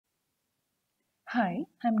Hi,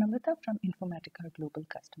 I'm Namrata from Informatica Global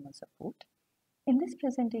Customer Support. In this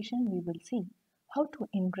presentation, we will see how to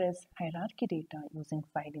ingress hierarchy data using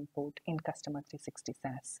file import in Customer 360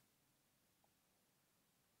 SaaS.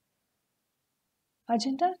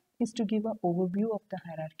 Agenda is to give an overview of the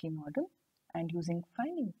hierarchy model, and using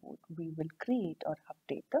file import, we will create or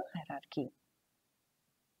update the hierarchy.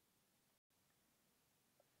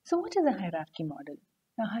 So what is a hierarchy model?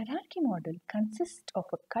 A hierarchy model consists of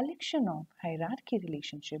a collection of hierarchy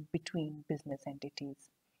relationships between business entities.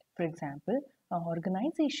 For example, an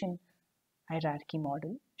organization hierarchy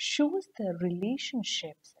model shows the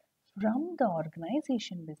relationships from the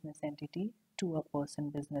organization business entity to a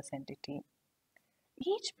person business entity.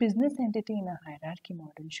 Each business entity in a hierarchy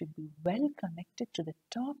model should be well connected to the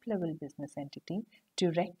top level business entity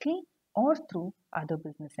directly or through other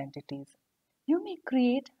business entities. You may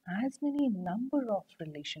create as many number of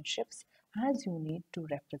relationships as you need to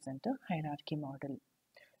represent a hierarchy model.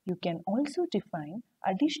 You can also define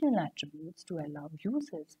additional attributes to allow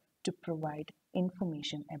users to provide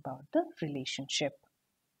information about the relationship.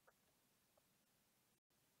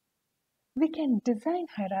 We can design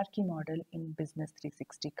hierarchy model in Business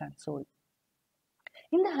 360 console.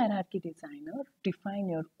 In the hierarchy designer, define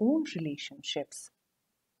your own relationships.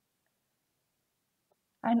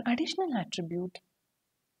 An additional attribute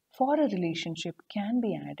for a relationship can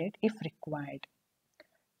be added if required.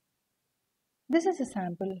 This is a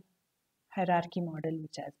sample hierarchy model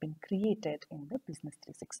which has been created in the Business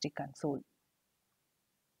 360 console.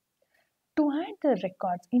 To add the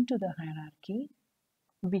records into the hierarchy,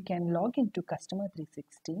 we can log into Customer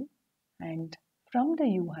 360, and from the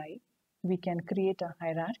UI, we can create a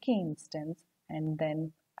hierarchy instance and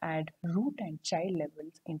then add root and child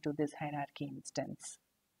levels into this hierarchy instance.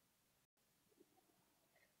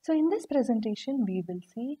 So in this presentation, we will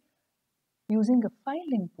see using a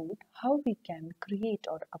file import how we can create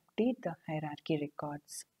or update the hierarchy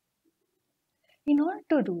records. In order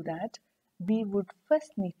to do that, we would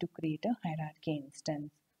first need to create a hierarchy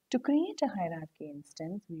instance. To create a hierarchy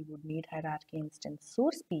instance, we would need hierarchy instance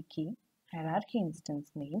source P key, hierarchy instance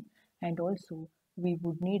name, and also we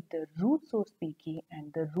would need the root source P key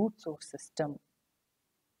and the root source system.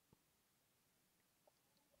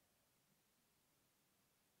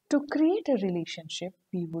 To create a relationship,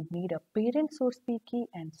 we would need a parent source P key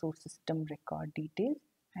and source system record details,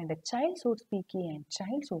 and a child source P key and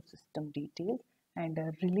child source system details, and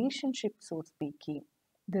a relationship source P key.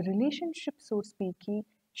 The relationship source P key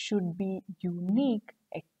should be unique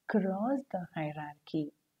across the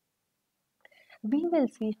hierarchy. We will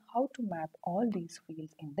see how to map all these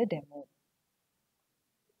fields in the demo.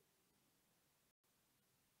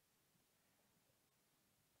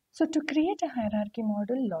 So to create a hierarchy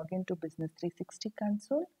model, log into Business 360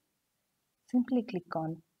 console. Simply click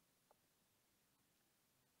on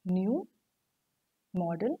New,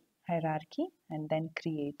 Model, Hierarchy, and then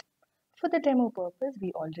Create. For the demo purpose,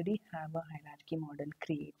 we already have a hierarchy model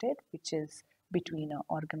created, which is between an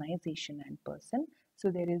organization and person.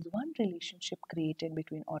 So there is one relationship created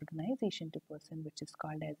between organization to person, which is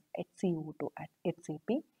called as HCO to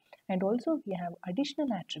HCP. And also we have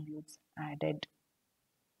additional attributes added,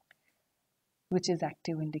 which is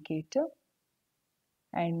active indicator,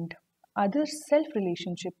 and other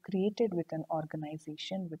self-relationship created with an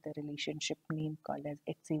organization with a relationship name called as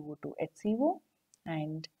HCO to HCO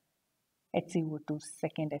and HCO to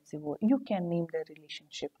second HCO. You can name the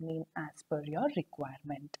relationship name as per your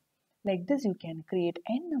requirement. Like this, you can create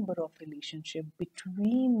n number of relationships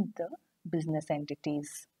between the business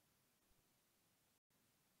entities.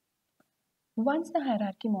 Once the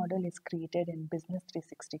hierarchy model is created in Business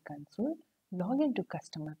 360 console, log into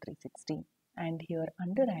Customer 360, and here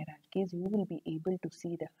under hierarchies you will be able to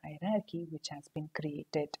see the hierarchy which has been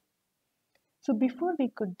created. So before we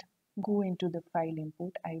could go into the file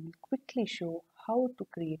import, I will quickly show how to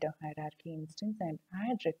create a hierarchy instance and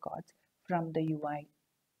add records from the UI.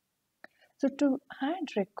 So to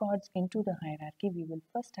add records into the hierarchy, we will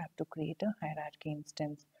first have to create a hierarchy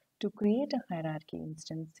instance. To create a hierarchy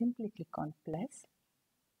instance, simply click on plus.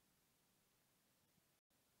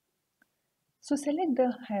 So select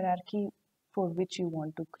the hierarchy for which you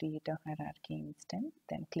want to create a hierarchy instance,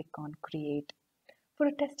 then click on create. For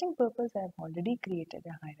a testing purpose, I have already created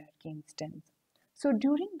a hierarchy instance. So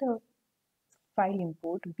during the file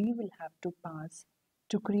import, we will have to pass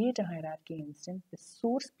to create a hierarchy instance the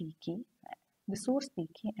source P key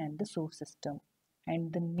and the source system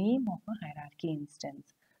and the name of a hierarchy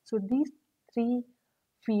instance. So these three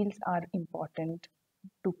fields are important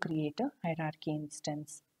to create a hierarchy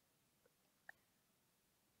instance.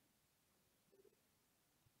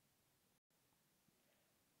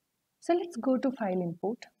 So let's go to file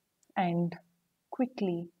import and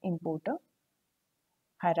quickly import a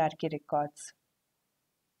hierarchy records.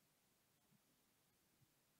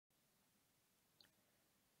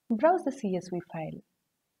 Browse the CSV file.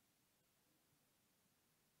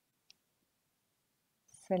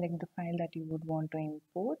 Select the file that you would want to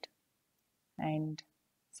import and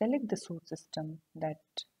select the source system that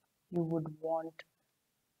you would want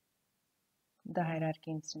the hierarchy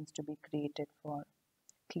instance to be created for.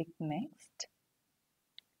 Click next,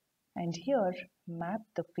 and here map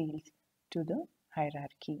the fields to the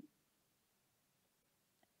hierarchy.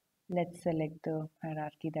 Let's select the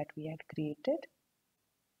hierarchy that we had created.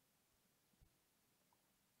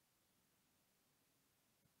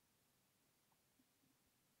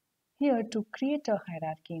 Here, to create a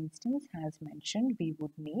hierarchy instance, as mentioned, we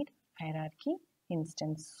would need hierarchy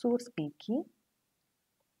instance source key,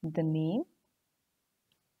 the name,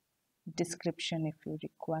 description if you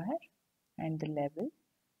require, and the level,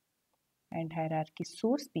 and hierarchy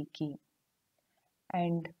source key.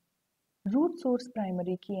 And root source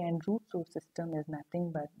primary key and root source system is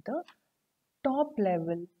nothing but the top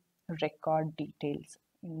level record details.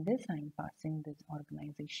 In this, I'm passing this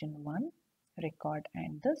organization 1 record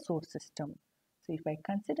and the source system. So if I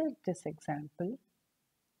consider this example,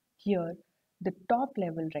 here the top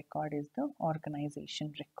level record is the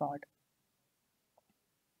organization record.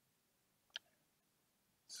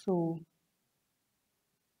 So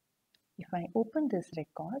if I open this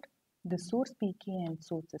record, the source key and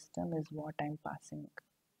source system is what I'm passing.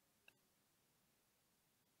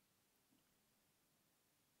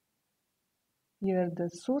 Here the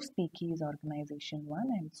source key is organization 1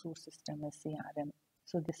 and source system is CRM.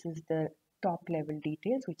 So this is the top level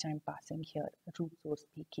details which I'm passing here, root source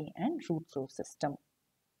key and root source system.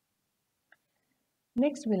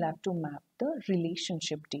 Next we'll have to map the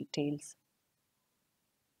relationship details.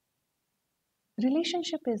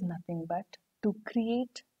 Relationship is nothing but to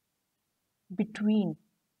create between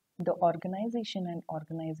the organization and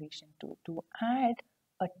organization 2, to add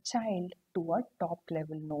a child to a top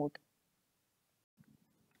level node.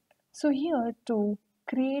 So here to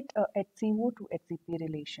create a HCO to HCP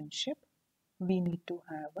relationship, we need to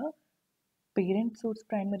have a parent source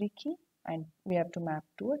primary key and we have to map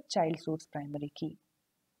to a child source primary key.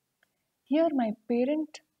 Here my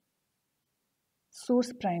parent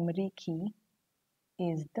source primary key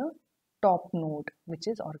is the top node, which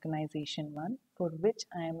is organization 1, for which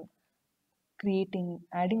I am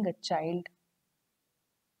adding a child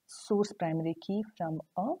source primary key from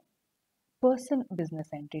a person business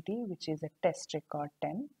entity, which is a test record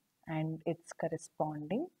 10 and its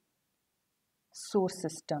corresponding source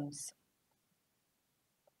systems.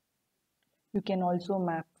 You can also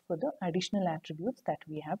map for the additional attributes that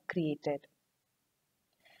we have created.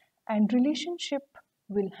 And relationship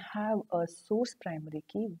will have a source primary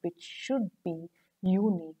key which should be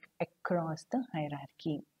unique across the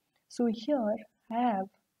hierarchy. So here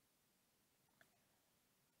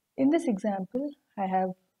in this example, I have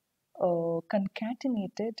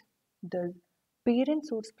concatenated the parent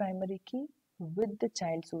source primary key with the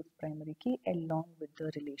child source primary key along with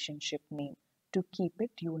the relationship name to keep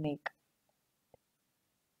it unique.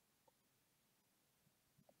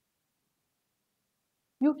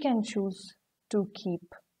 You can choose to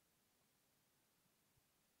keep,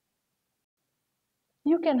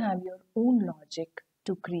 you can have your own logic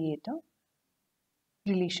to create a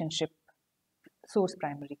relationship source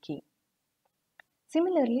primary key.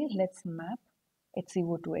 Similarly, let's map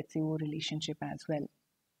HCO to HCO relationship as well.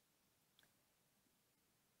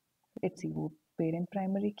 HCO parent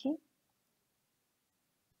primary key,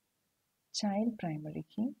 child primary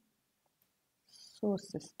key, source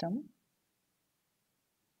system,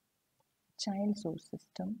 child source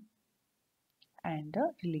system, and a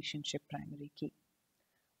relationship primary key.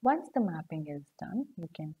 Once the mapping is done, you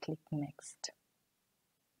can click next.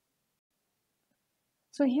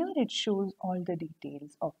 So here it shows all the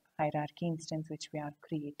details of hierarchy instance which we are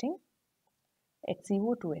creating,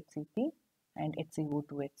 HCO to HCP and HCO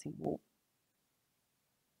to HCO.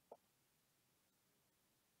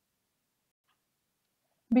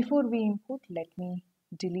 Before we import, let me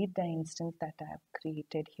delete the instance that I have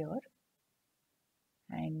created here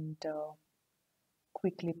and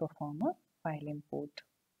quickly perform a file import.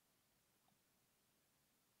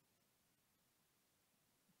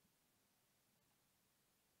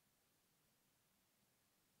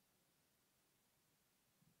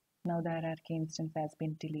 Now the hierarchy instance has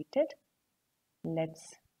been deleted.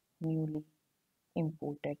 Let's newly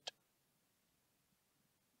import it.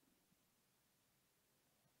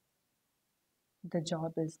 The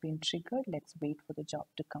job has been triggered. Let's wait for the job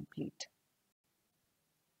to complete.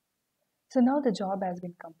 So now the job has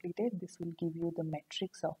been completed. This will give you the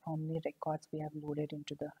metrics of how many records we have loaded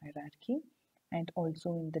into the hierarchy, and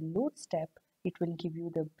also in the load step it will give you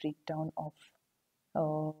the breakdown of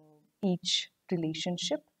each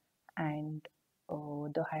relationship and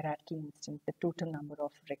the hierarchy instance, the total number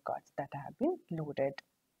of records that have been loaded.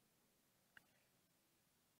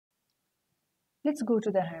 Let's go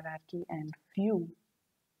to the hierarchy and view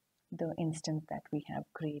the instance that we have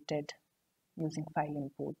created using file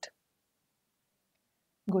import.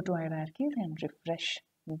 Go to hierarchies and refresh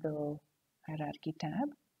the hierarchy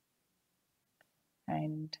tab,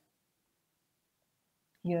 and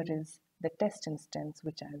here is the test instance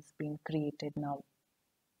which has been created now.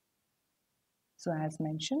 So as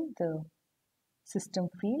mentioned, the system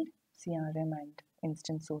field, CRM and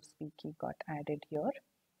instance source key got added here,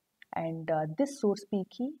 and this source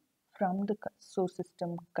key from the source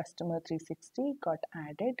system customer 360 got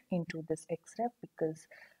added into this xref because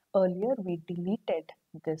earlier we deleted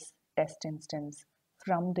this test instance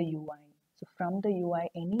from the UI. So from the UI,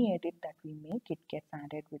 any edit that we make, it gets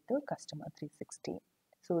added with the customer 360.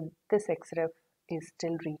 So this xref is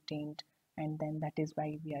still retained, and then that is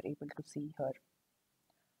why we are able to see here.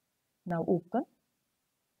 Now open.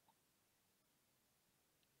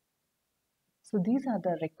 So these are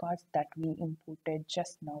the records that we imported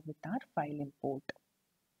just now with our file import.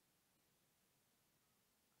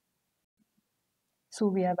 So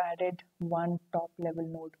we have added one top level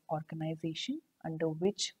node organization under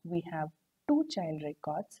which we have two child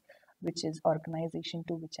records, which is organization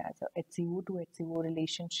 2 which has a HCO to HCO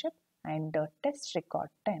relationship, and test record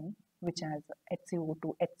 10 which has a HCO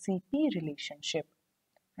to HCP relationship.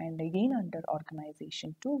 And again under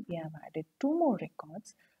organization 2 we have added two more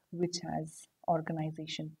records which has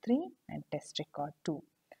organization 3 and test record 2.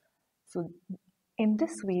 So in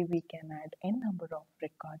this way we can add n number of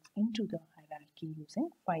records into the hierarchy using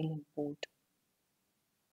file import.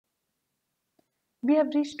 We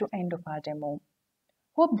have reached to end of our demo.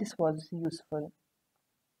 Hope this was useful.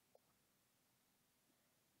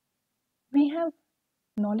 We have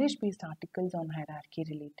knowledge-based articles on hierarchy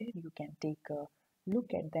related. You can take a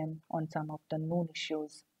look at them on some of the known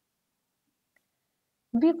issues.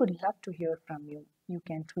 We would love to hear from you. You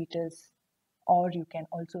can tweet us, or you can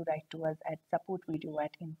also write to us at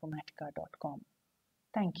supportvideo@informatica.com.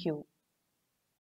 Thank you.